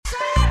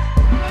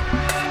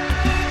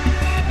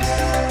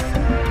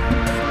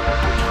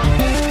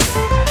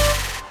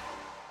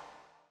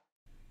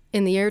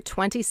In the year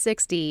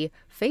 2060,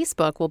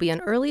 Facebook will be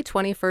an early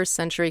 21st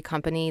century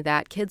company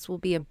that kids will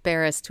be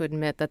embarrassed to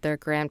admit that their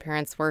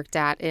grandparents worked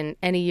at in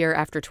any year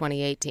after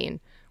 2018.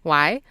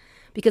 Why?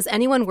 Because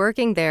anyone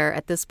working there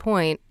at this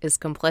point is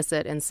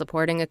complicit in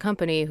supporting a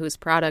company whose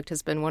product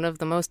has been one of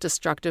the most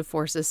destructive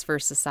forces for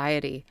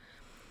society.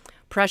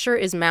 Pressure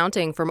is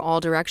mounting from all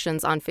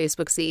directions on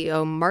Facebook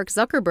CEO Mark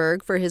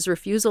Zuckerberg for his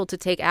refusal to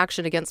take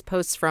action against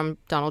posts from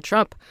Donald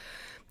Trump.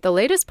 The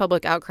latest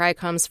public outcry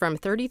comes from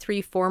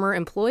 33 former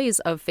employees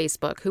of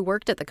Facebook who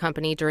worked at the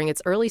company during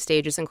its early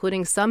stages,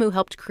 including some who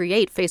helped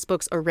create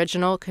Facebook's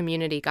original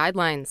community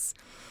guidelines.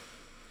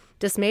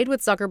 Dismayed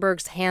with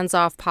Zuckerberg's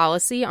hands-off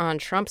policy on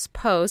Trump's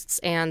posts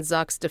and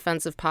Zuck's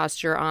defensive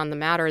posture on the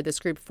matter, this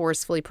group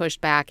forcefully pushed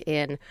back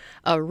in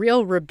a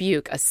real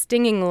rebuke, a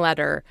stinging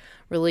letter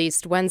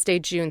released Wednesday,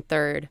 June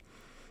 3rd.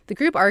 The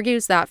group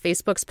argues that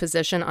Facebook's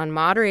position on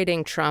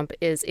moderating Trump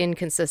is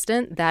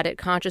inconsistent, that it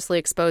consciously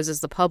exposes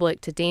the public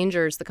to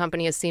dangers the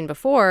company has seen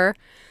before,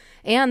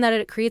 and that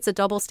it creates a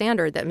double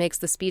standard that makes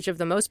the speech of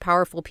the most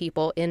powerful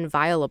people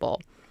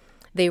inviolable.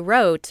 They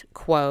wrote,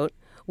 quote,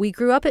 "We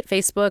grew up at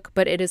Facebook,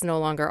 but it is no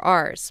longer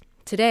ours.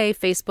 Today,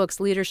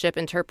 Facebook's leadership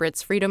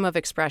interprets freedom of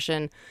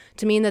expression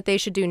to mean that they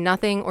should do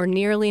nothing or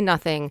nearly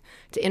nothing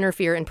to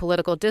interfere in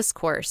political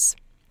discourse.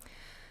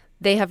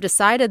 They have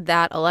decided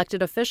that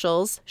elected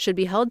officials should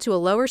be held to a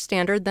lower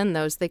standard than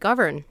those they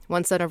govern.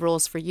 One set of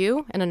rules for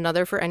you and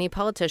another for any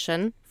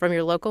politician, from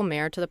your local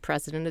mayor to the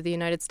President of the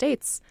United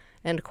States."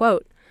 End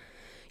quote.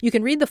 You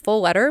can read the full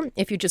letter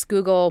if you just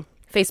Google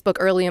Facebook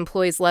early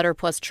employees letter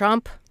plus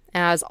Trump,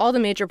 as all the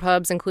major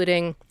pubs,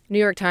 including New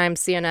York Times,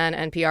 CNN,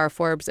 NPR,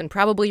 Forbes, and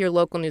probably your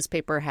local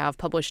newspaper have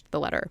published the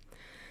letter.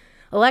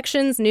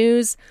 Elections,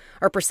 news,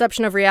 our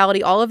perception of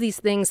reality, all of these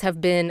things have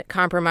been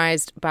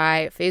compromised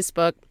by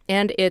Facebook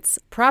and its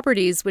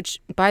properties, which,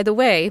 by the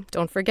way,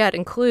 don't forget,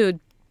 include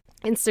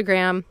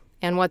Instagram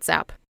and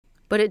WhatsApp.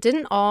 But it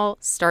didn't all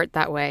start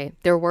that way.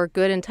 There were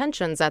good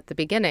intentions at the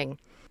beginning.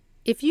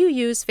 If you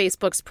use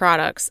Facebook's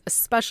products,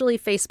 especially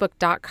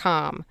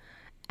Facebook.com,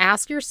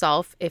 ask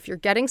yourself if you're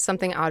getting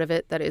something out of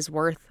it that is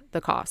worth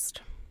the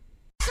cost.